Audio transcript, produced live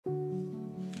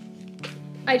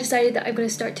I decided that I'm going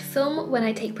to start to film when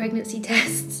I take pregnancy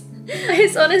tests.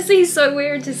 It's honestly so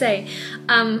weird to say.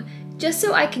 Just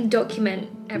so I can document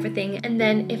everything, and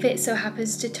then if it so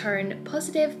happens to turn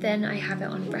positive, then I have it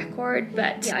on record.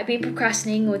 But yeah, I've been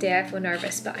procrastinating all day. I feel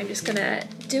nervous, but I'm just gonna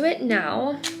do it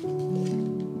now.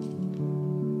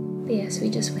 But yes, we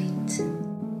just wait.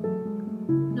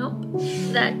 Nope,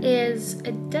 that is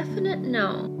a definite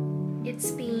no.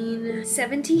 It's been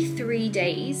 73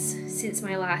 days since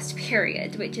my last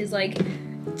period, which is like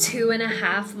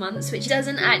 2.5 months, which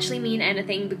doesn't actually mean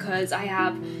anything because I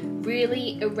have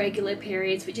really irregular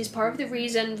periods, which is part of the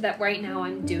reason that right now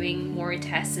I'm doing more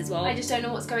tests as well. I just don't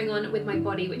know what's going on with my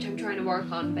body, which I'm trying to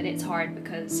work on, but it's hard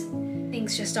because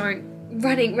things just aren't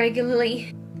running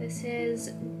regularly. This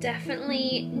is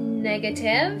definitely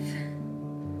negative.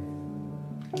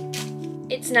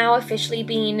 It's now officially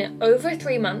been over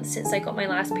 3 months since I got my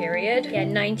last period. Yeah,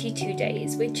 92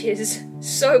 days, which is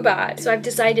so bad. So I've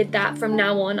decided that from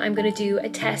now on, I'm gonna do a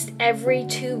test every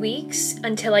 2 weeks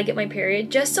until I get my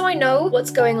period, just so I know what's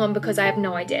going on, because I have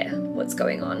no idea what's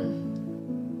going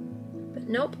on. But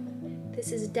nope,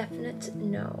 this is a definite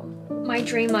no. My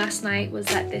dream last night was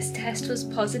that this test was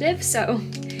positive, so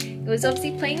it was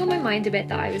obviously playing on my mind a bit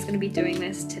that I was gonna be doing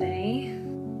this today.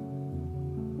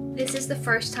 This is the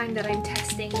first time that I'm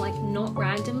testing, like, not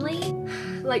randomly.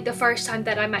 Like, the first time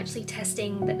that I'm actually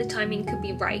testing that the timing could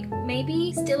be right.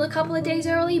 Maybe still a couple of days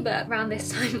early, but around this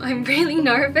time I'm really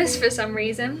nervous for some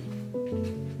reason.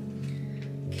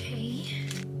 Okay.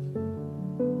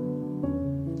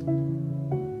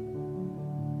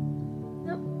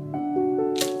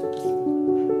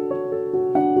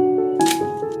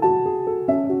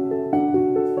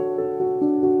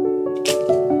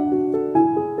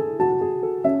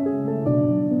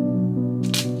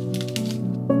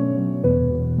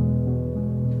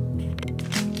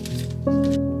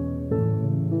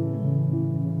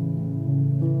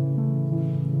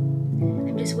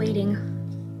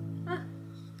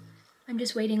 I'm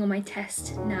just waiting on my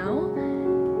test now.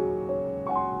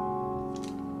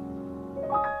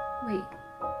 Wait,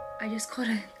 I just caught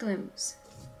a glimpse.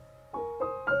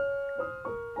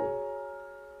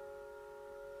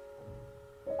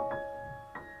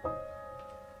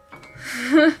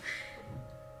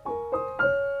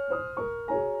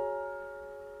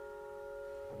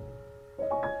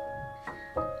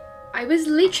 I was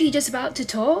literally just about to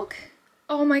talk.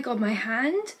 Oh my god, my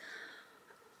hand.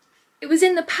 It was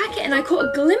in the packet and I caught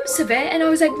a glimpse of it and I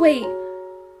was like, wait.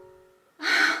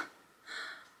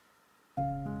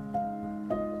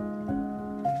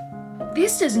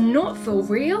 This does not feel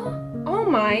real. Oh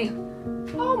my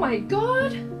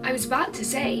god. I was about to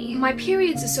say, my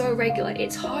periods are so irregular,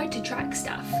 it's hard to track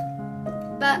stuff.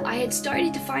 But I had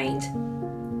started to find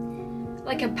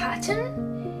like a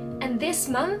pattern, and this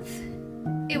month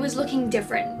it was looking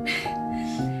different.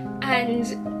 And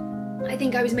I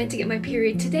think I was meant to get my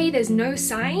period today, there's no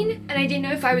sign, and I didn't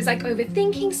know if I was like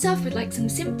overthinking stuff with like some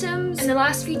symptoms. And the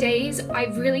last few days I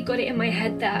really got it in my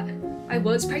head that I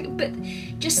was pregnant, but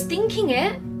just thinking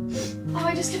it, oh,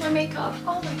 I just did my makeup,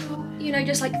 oh my god. You know,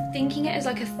 just like thinking it as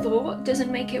like a thought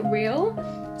doesn't make it real.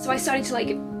 So I started to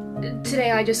like,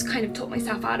 today I just kind of talked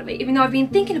myself out of it, even though I've been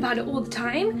thinking about it all the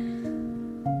time.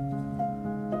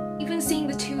 Even seeing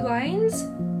the 2 lines,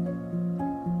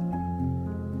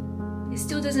 it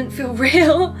still doesn't feel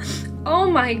real. Oh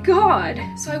my god.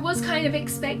 So I was kind of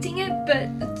expecting it, but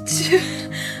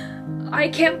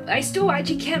I still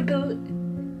actually can't believe.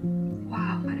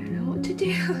 Wow, I don't know what to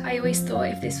do. I always thought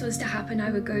if this was to happen,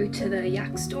 I would go to the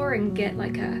yak store and get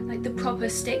like the proper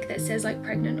stick that says like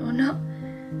pregnant or not.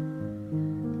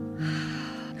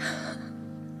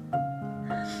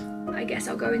 I guess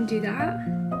I'll go and do that.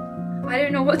 I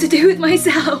don't know what to do with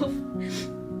myself.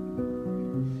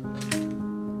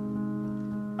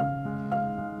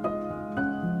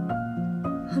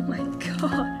 Oh my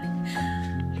god.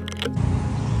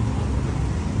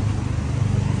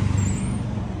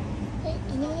 네,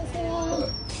 안녕하세요.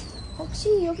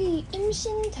 혹시 여기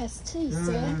임신 테스트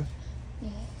있어요? 네.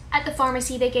 At the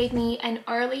pharmacy they gave me an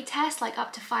early test, like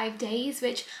up to 5 days,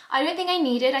 which I don't think I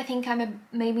needed. I think I'm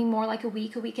maybe more like a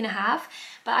week and a half.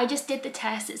 But I just did the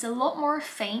test. It's a lot more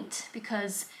faint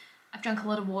because I've drunk a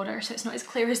lot of water, so it's not as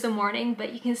clear as the morning,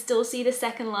 but you can still see the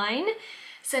second line.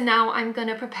 So now I'm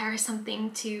gonna prepare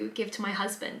something to give to my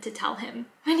husband to tell him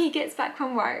when he gets back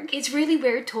from work. It's really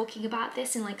weird talking about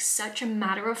this in like such a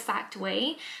matter-of-fact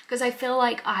way, because I feel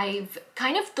like I've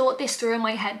kind of thought this through in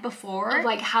my head before, of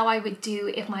like how I would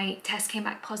do if my test came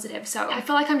back positive. So I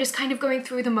feel like I'm just kind of going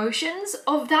through the motions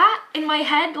of that in my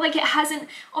head. Like it hasn't,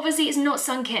 obviously it's not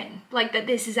sunk in, like that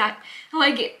this is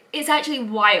it's actually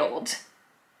wild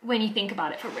when you think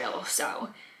about it for real. So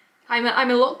I'm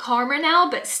a lot calmer now,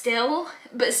 but still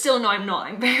no, I'm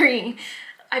not.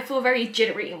 I feel very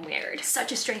jittery and weird.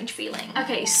 Such a strange feeling.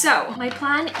 Okay, so my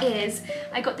plan is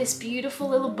I got this beautiful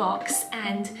little box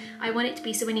and I want it to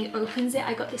be, so when he opens it,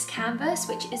 I got this canvas,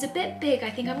 which is a bit big. I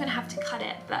think I'm gonna have to cut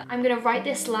it, but I'm gonna write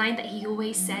this line that he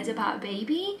always says about a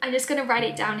baby. I'm just gonna write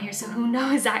it down here so he'll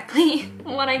know exactly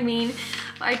what I mean.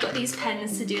 But I got these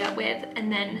pens to do that with,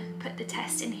 and then put the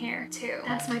test in here too.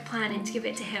 That's my plan, and to give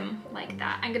it to him like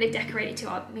that. I'm gonna decorate it too.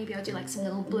 Maybe I'll do like some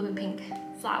little blue and pink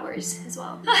flowers as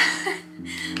well.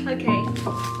 Okay.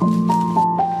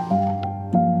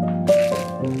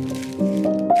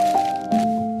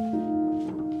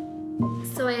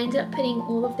 So I ended up putting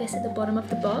all of this at the bottom of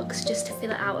the box just to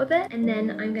fill it out a bit, and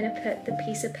then I'm gonna put the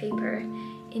piece of paper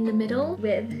in the middle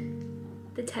with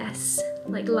the tests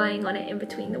like lying on it in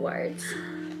between the words.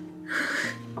 And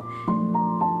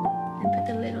put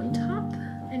the lid on top,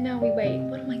 and now we wait.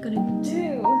 What am I gonna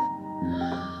do?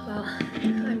 Well,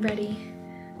 I'm ready.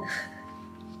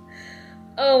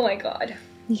 Oh my god.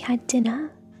 We had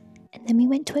dinner, and then we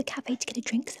went to a cafe to get a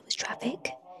drink because there was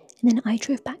traffic, and then I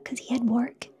drove back because he had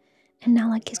work, and now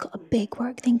like he's got a big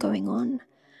work thing going on.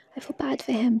 I feel bad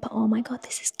for him, but oh my god,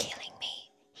 this is killing me.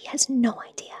 He has no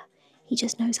idea. He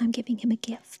just knows I'm giving him a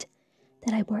gift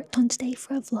that I worked on today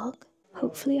for a vlog.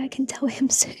 Hopefully I can tell him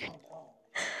soon.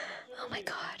 Oh my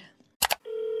god.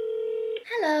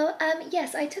 Hello,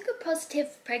 yes, I took a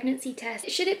positive pregnancy test.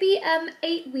 Should it be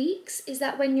 8 weeks? Is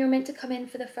that when you're meant to come in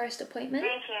for the first appointment?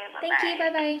 Thank you,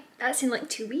 bye-bye. That's in like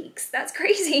 2 weeks. That's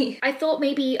crazy. I thought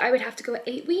maybe I would have to go at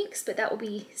 8 weeks, but that will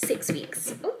be 6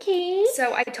 weeks. Okay.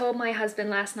 So I told my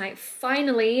husband last night,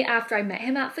 finally, after I met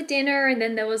him out for dinner, and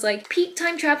then there was like peak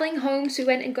time traveling home, so we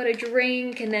went and got a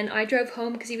drink, and then I drove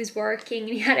home because he was working,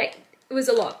 and it was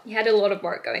a lot. He had a lot of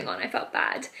work going on. I felt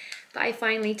bad. But I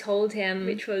finally told him,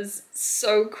 which was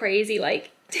so crazy,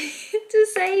 like, to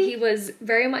say. He was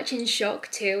very much in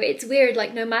shock too. It's weird,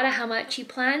 like, no matter how much you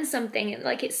plan something,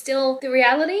 like, it's still, the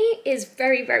reality is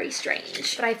very, very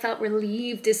strange. But I felt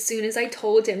relieved as soon as I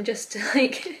told him, just to,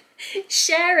 like,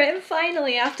 share it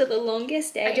finally after the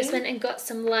longest day. I just went and got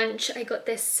some lunch. I got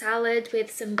this salad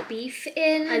with some beef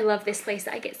in. I love this place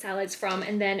that I get salads from.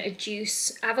 And then a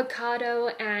juice, avocado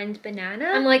and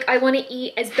banana. I'm like, I want to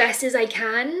eat as best as I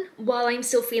can while I'm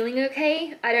still feeling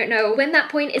okay. I don't know when that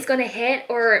point is gonna hit,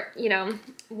 or, you know,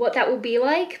 what that will be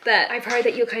like, but I've heard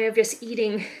that you're kind of just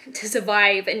eating to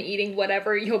survive and eating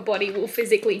whatever your body will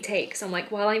physically take. So I'm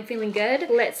like, while I'm feeling good,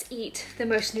 let's eat the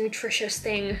most nutritious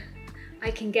thing I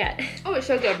can get. Oh, it's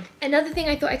so good. Another thing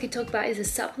I thought I could talk about is the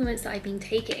supplements that I've been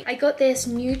taking. I got this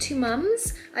new to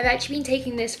mums. I've actually been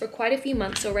taking this for quite a few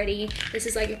months already. This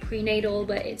is like a prenatal,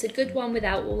 but it's a good one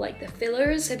without all like the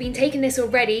fillers. So I've been taking this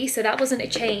already, so that wasn't a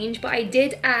change, but I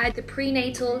did add the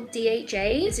prenatal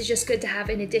DHA. This is just good to have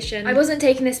in addition. I wasn't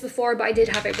taking this before, but I did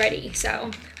have it ready.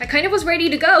 So I kind of was ready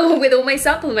to go with all my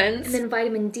supplements. And then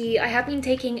vitamin D. I have been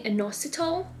taking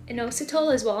inositol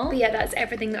as well. But yeah, that's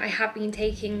everything that I have been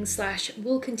taking slash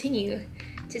will continue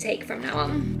to take from now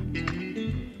on.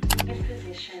 In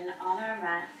position on our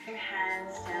mat, your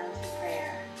hands down to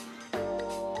prayer.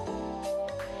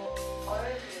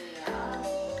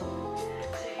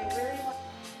 So you really want,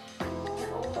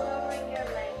 lowering your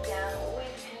leg down,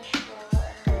 always control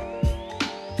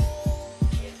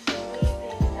you're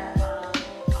sweeping that arm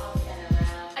up and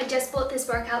around. I just bought this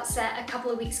workout set a couple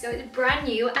of weeks ago. It's brand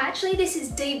new. Actually, this is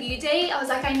debut day. I was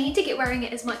like, I need to get wearing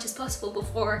it as much as possible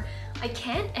before I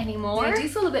can't anymore. I do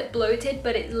feel a bit bloated,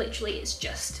 but it literally is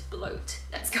just bloat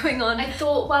that's going on. I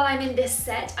thought while I'm in this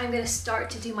set, I'm gonna start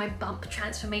to do my bump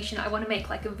transformation. I wanna make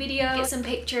like a video, get some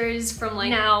pictures from like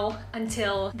now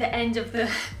until the end of the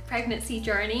pregnancy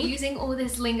journey. Using all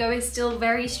this lingo is still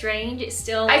very strange. It's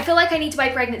still, I feel like I need to buy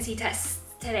pregnancy tests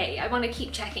today. I wanna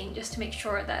keep checking just to make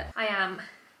sure that I am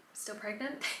still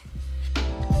pregnant.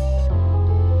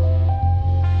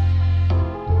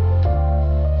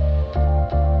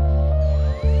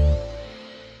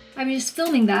 I was just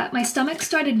filming that. My stomach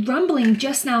started rumbling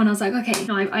just now and I was like, okay,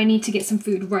 no, I need to get some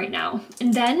food right now.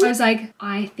 And then I was like,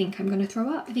 I think I'm gonna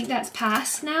throw up. I think that's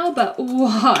past now, but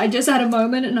whoa, I just had a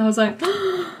moment and I was like,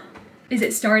 is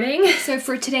it starting? So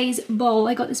for today's bowl,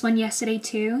 I got this one yesterday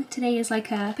too. Today is like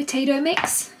a potato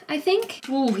mix, I think.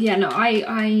 Oh yeah, no,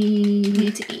 I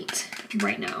need to eat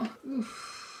right now.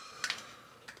 Oof.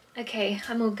 Okay,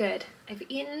 I'm all good. I've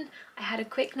eaten, I had a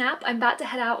quick nap. I'm about to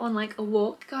head out on like a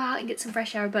walk, go out and get some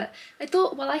fresh air, but I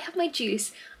thought while I have my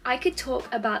juice, I could talk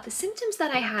about the symptoms that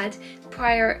I had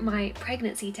prior my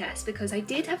pregnancy test, because I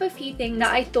did have a few things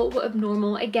that I thought were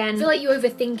abnormal. Again, I feel like you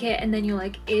overthink it and then you're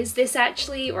like, is this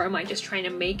actually, or am I just trying to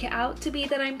make it out to be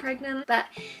that I'm pregnant? But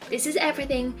this is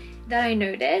everything that I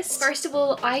noticed. First of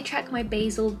all, I track my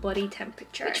basal body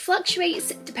temperature, which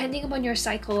fluctuates depending upon your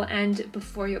cycle, and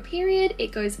before your period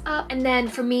it goes up, and then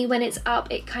for me when it's up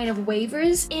it kind of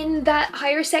wavers in that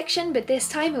higher section, but this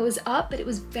time it was up, but it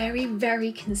was very,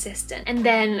 very consistent. And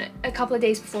then a couple of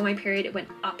days before my period it went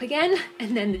up again,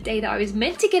 and then the day that I was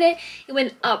meant to get it, it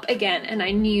went up again, and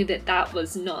I knew that that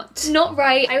was not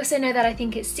right. I also know that I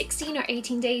think it's 16 or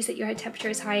 18 days that your head temperature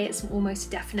is high. It's almost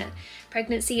definite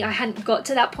pregnancy. I hadn't got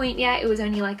to that point yet, it was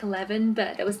only like 11,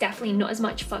 but there was definitely not as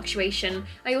much fluctuation.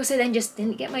 I also then just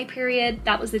didn't get my period.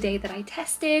 That was the day that I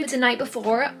tested. But the night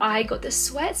before I got the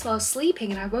sweats while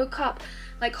sleeping and I woke up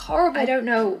like horrible. I don't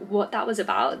know what that was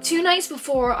about. 2 nights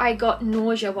before I got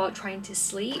nausea while trying to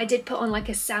sleep. I did put on like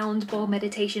a sound bowl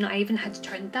meditation. I even had to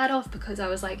turn that off because I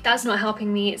was like, that's not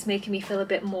helping me. It's making me feel a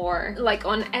bit more like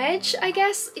on edge, I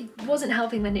guess. It wasn't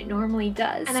helping than it normally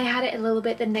does. And I had it a little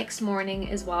bit the next morning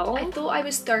as well. I thought I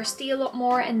was thirsty a lot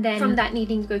more, and then from that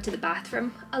needing to go to the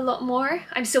bathroom a lot more.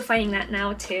 I'm still finding that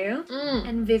now too.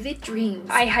 And vivid dreams.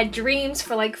 I had dreams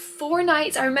for like 4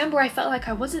 nights. I remember I felt like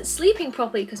I wasn't sleeping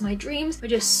properly because my dreams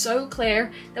were just so clear.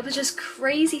 There was just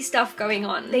crazy stuff going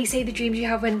on. They say the dreams you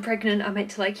have when pregnant are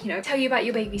meant to, like, you know, tell you about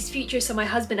your baby's future. So my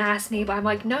husband asked me, but I'm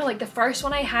like, no, like the first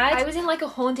one I had, I was in like a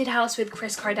haunted house with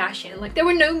Kris Kardashian. Like there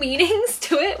were no meanings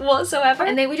to it whatsoever.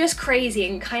 And they were just crazy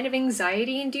and kind of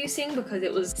anxiety inducing because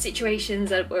it was situations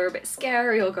that were a bit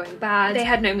scary or going bad. They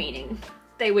had no meaning.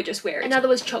 They were just weird. Another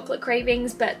was chocolate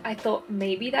cravings, but I thought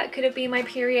maybe that could have been my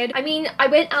period. I mean, I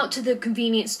went out to the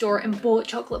convenience store and bought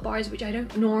chocolate bars, which I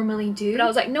don't normally do, but I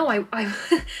was like, no, I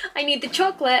need the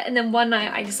chocolate. And then one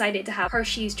night I decided to have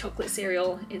Hershey's chocolate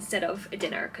cereal instead of a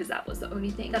dinner because that was the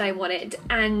only thing that I wanted.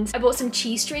 And I bought some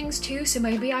cheese strings too, so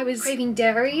maybe I was craving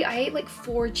dairy. I ate like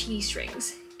 4 cheese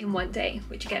strings in one day,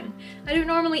 which again, I don't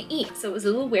normally eat, so it was a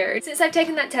little weird. Since I've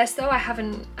taken that test though, I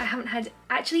haven't had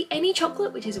actually any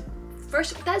chocolate, which is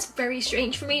that's very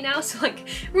strange for me now. So like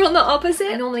we're on the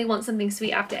opposite. I normally want something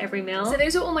sweet after every meal. So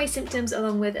those are all my symptoms,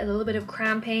 along with a little bit of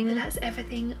cramping, and that's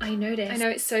everything I noticed. I know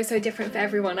it's so different for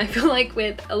everyone. I feel like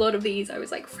with a lot of these I was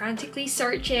like frantically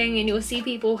searching, and you'll see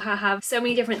people who have so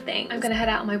many different things. I'm gonna head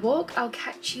out on my walk. I'll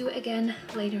catch you again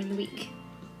later in the week.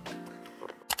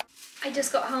 I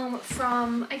just got home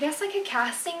from, I guess, like a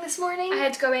casting this morning. I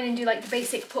had to go in and do like the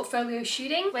basic portfolio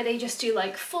shooting where they just do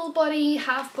like full body,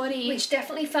 half body, which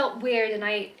definitely felt weird, and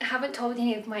I haven't told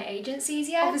any of my agencies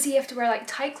yet. Obviously you have to wear like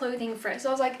tight clothing first. So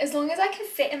I was like, as long as I can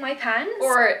fit in my pants,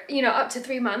 or you know, up to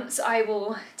 3 months, I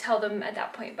will tell them at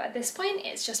that point. But at this point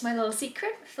it's just my little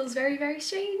secret. It feels very, very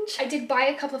strange. I did buy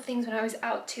a couple of things when I was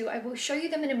out too. I will show you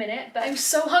them in a minute, but I'm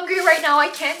so hungry right now. I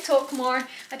can't talk more.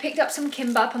 I picked up some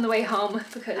kimbap on the way home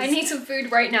because I need some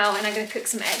food right now, and I'm gonna cook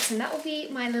some eggs, and that will be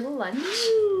my little lunch.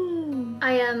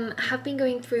 I have been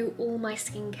going through all my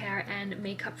skincare and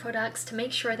makeup products to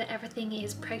make sure that everything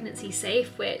is pregnancy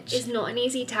safe, which is not an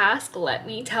easy task, let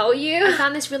me tell you. I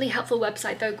found this really helpful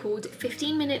website though called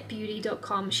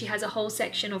 15minutebeauty.com. She has a whole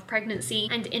section of pregnancy,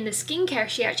 and in the skincare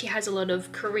she actually has a lot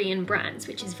of Korean brands,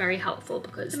 which is very helpful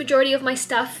because the majority of my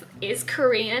stuff is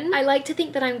Korean. I like to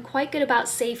think that I'm quite good about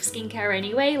safe skincare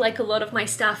anyway. Like a lot of my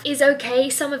stuff is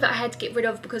okay. Some of it I had to get rid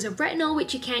of because of retinol,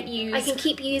 which you can't use. I can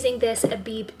keep using this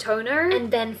Abib toner. And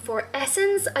then for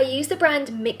essence, I use the brand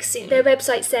Mixun. Their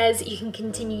website says you can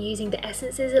continue using the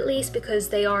essences at least because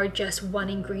they are just one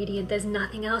ingredient. There's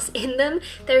nothing else in them.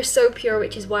 They're so pure,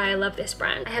 which is why I love this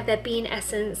brand. I have their bean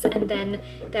essence and then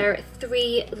their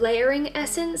 3 layering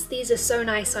essence. These are so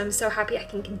nice, so I'm so happy I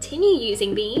can continue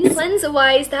using these. Cleanser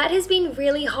wise, that has been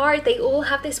really hard. They all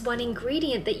have this one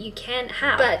ingredient that you can't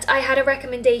have. But I had a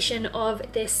recommendation of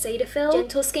this Cetaphil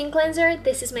Gentle Skin Cleanser.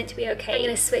 This is meant to be okay. I'm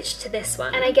gonna switch to this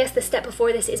one. And I guess the step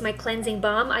before this is my cleansing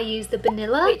balm. I use the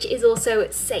vanilla, which is also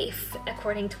safe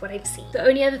according to what I've seen. The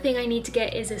only other thing I need to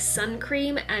get is a sun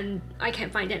cream, and I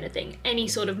can't find anything. Any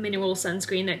sort of mineral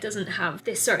sunscreen that doesn't have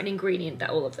this certain ingredient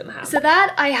that all of them have. So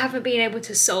that I haven't been able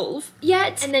to solve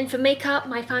yet. And then for makeup,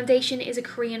 my foundation is a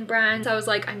Korean brand. So I was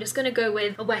like, I'm just gonna go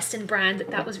with a Western brand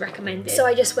that was recommended. So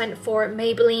I just went for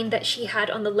Maybelline that she had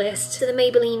on the list. So the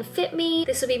Maybelline Fit Me.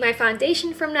 This will be my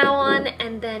foundation from now on,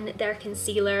 and then their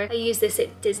concealer. I use this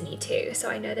at Disney too, so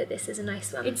I know that this is a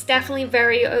nice one. It's definitely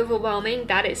very overwhelming,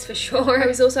 that is for sure. I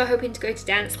was also hoping to go to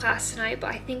dance class tonight,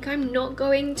 but I think I'm not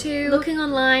going to. Looking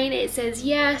online, it says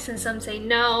yes and some say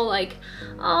no, like,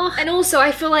 oh. And also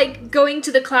I feel like going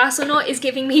to the class or not is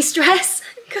giving me stress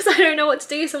because I don't know what to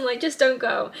do, so I'm like, just don't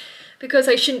go, because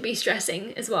I shouldn't be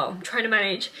stressing as well. I'm trying to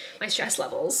manage my stress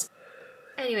levels.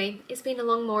 Anyway, it's been a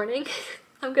long morning.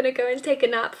 I'm gonna go and take a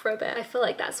nap for a bit. I feel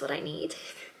like that's what I need.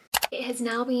 It has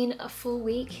now been a full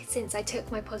week since I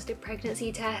took my positive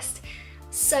pregnancy test.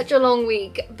 Such a long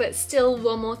week, but still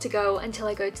one more to go until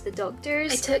I go to the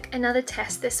doctor's. I took another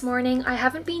test this morning. I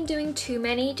haven't been doing too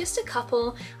many, just a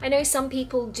couple. I know some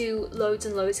people do loads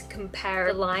and loads and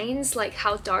compare the lines, like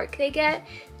how dark they get.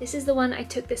 This is the one I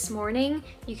took this morning.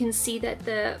 You can see that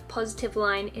the positive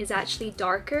line is actually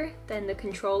darker than the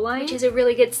control line, which is a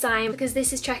really good sign because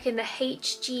this is checking the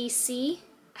HCG.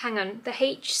 Hang on, the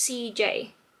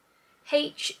HCG.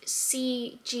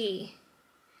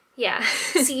 Yeah,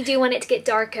 so you do want it to get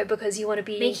darker because you want to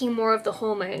be making more of the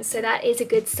hormones, so that is a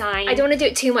good sign. I don't want to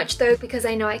do it too much though because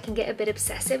I know I can get a bit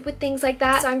obsessive with things like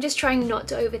that, so I'm just trying not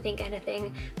to overthink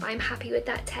anything, but I'm happy with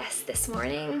that test this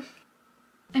morning.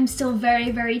 I'm still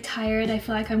very, very tired. I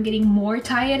feel like I'm getting more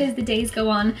tired as the days go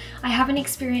on. I haven't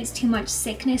experienced too much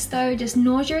sickness though, just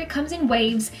nausea. It comes in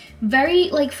waves, very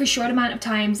like for a short amount of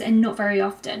times and not very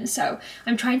often. So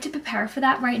I'm trying to prepare for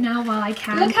that right now while I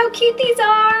can. Look how cute these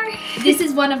are. This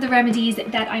is one of the remedies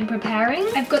that I'm preparing.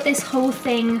 I've got this whole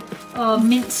thing of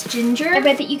minced ginger. I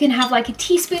read that you can have like a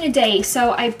teaspoon a day.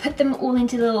 So I put them all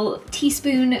into little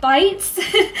teaspoon bites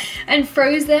and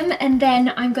froze them. And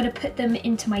then I'm gonna put them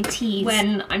into my tea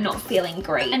when I'm not feeling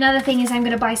great. Another thing is I'm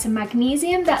gonna buy some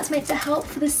magnesium. That's meant to help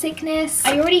for the sickness.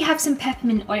 I already have some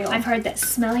peppermint oil. I've heard that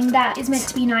smelling that is meant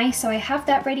to be nice, so I have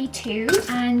that ready too.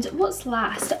 And what's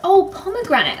last? Oh,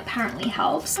 pomegranate apparently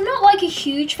helps. I'm not like a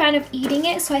huge fan of eating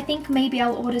it, so I think maybe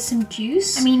I'll order some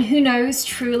juice. I mean, who knows,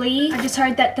 truly. I just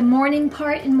heard that the morning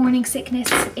part in morning sickness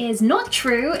is not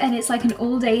true, and it's like an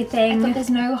all-day thing. I thought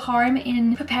there's no harm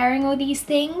in preparing all these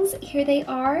things. Here they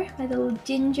are, my little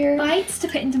ginger bites to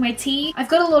put into my tea.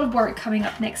 I've got a lot of work coming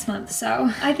up next month,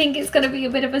 so I think it's gonna be a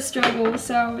bit of a struggle,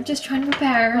 so just trying to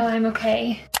prepare while I'm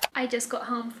okay. I just got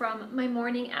home from my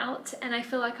morning out and I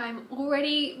feel like I'm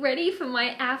already ready for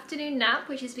my afternoon nap,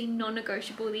 which has been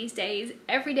non-negotiable these days.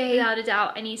 Every day, without a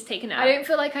doubt, I need to take a nap. I don't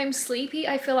feel like I'm sleepy.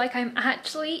 I feel like I'm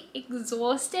actually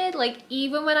exhausted. Like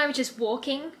even when I was just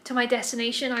walking to my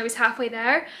destination, I was halfway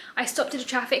there, I stopped at a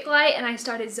traffic light and I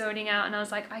started zoning out and I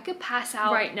was like, I could pass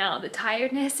out right now. The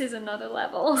tiredness is another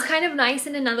level. It's kind of nice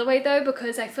in another way though,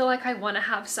 because I feel like I want to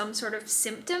have some sort of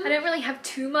symptom. I don't really have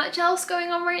too much else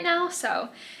going on right now, so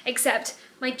except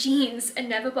my jeans are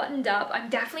never buttoned up. I'm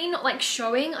definitely not like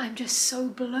showing, I'm just so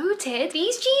bloated.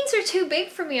 These jeans are too big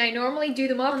for me. I normally do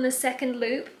them up on the second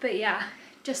loop, but yeah,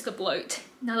 just the bloat.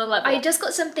 Another level. I just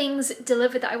got some things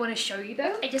delivered that I want to show you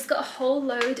though. I just got a whole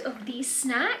load of these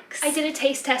snacks. I did a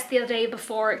taste test the other day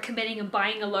before committing and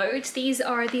buying a load. These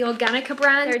are the Organica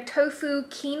brand. They're tofu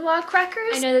quinoa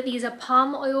crackers. I know that these are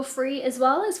palm oil free as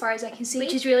well, as far as I can see,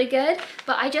 which is really good.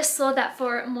 But I just saw that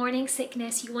for morning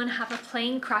sickness, you want to have a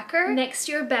plain cracker next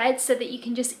to your bed so that you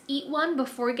can just eat one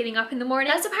before getting up in the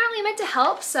morning. That's apparently meant to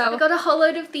help, so I got a whole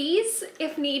load of these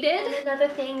if needed. And another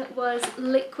thing was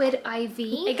liquid IV.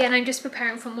 Again, I'm just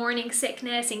preparing for morning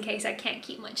sickness in case I can't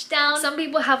keep much down. Some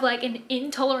people have like an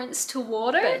intolerance to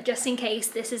water, but just in case,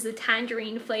 this is the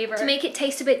tangerine flavor to make it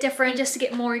taste a bit different, just to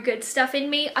get more good stuff in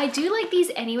me. I do like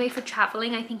these anyway for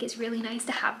traveling. I think it's really nice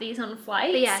to have these on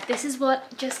flights. But yeah, this is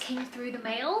what just came through the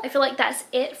mail. I feel like that's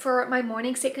it for my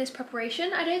morning sickness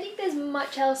preparation. I don't think there's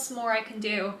much else more I can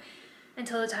do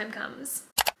until the time comes.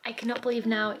 I cannot believe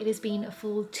now it has been a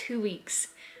full 2 weeks.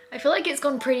 I feel like it's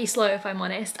gone pretty slow if I'm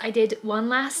honest. I did one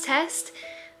last test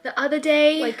the other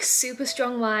day, like super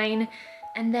strong line,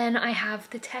 and then I have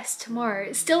the test tomorrow.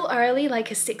 It's still early,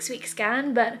 like a 6-week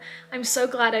scan, but I'm so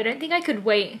glad. I don't think I could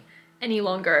wait any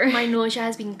longer. My nausea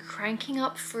has been cranking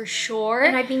up for sure,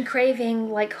 and I've been craving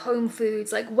like home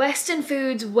foods, like Western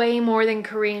foods way more than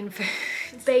Korean food.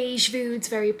 Beige foods,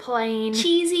 very plain.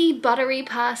 Cheesy, buttery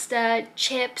pasta,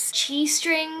 chips, cheese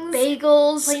strings,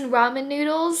 bagels, plain ramen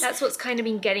noodles. That's what's kind of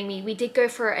been getting me. We did go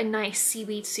for a nice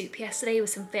seaweed soup yesterday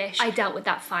with some fish. I dealt with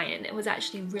that fine. It was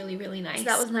actually really, really nice. So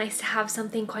that was nice to have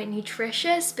something quite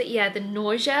nutritious, but yeah, the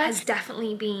nausea has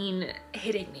definitely been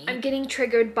hitting me. I'm getting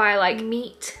triggered by like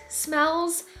meat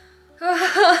smells.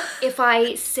 If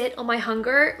I sit on my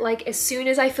hunger, like as soon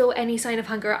as I feel any sign of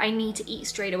hunger, I need to eat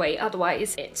straight away,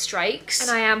 otherwise it strikes. And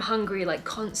I am hungry like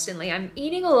constantly. I'm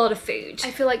eating a lot of food.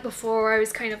 I feel like before I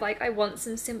was kind of like, I want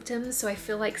some symptoms, so I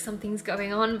feel like something's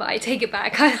going on, but I take it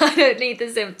back. I don't need the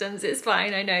symptoms, it's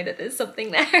fine. I know that there's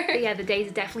something there. But yeah, the days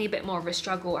are definitely a bit more of a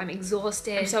struggle. I'm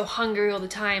exhausted, I'm so hungry all the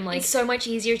time. Like, it's so much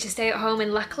easier to stay at home,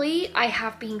 and luckily I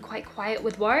have been quite quiet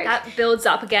with work. That builds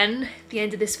up again the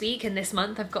end of this week, and this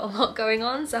month I've got a lot going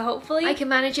on, so hopefully I can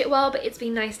manage it well. But it's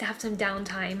been nice to have some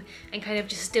downtime and kind of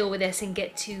just deal with this and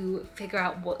get to figure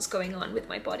out what's going on with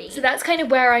my body. So that's kind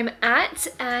of where I'm at,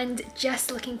 and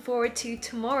just looking forward to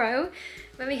tomorrow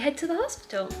when we head to the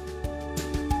hospital.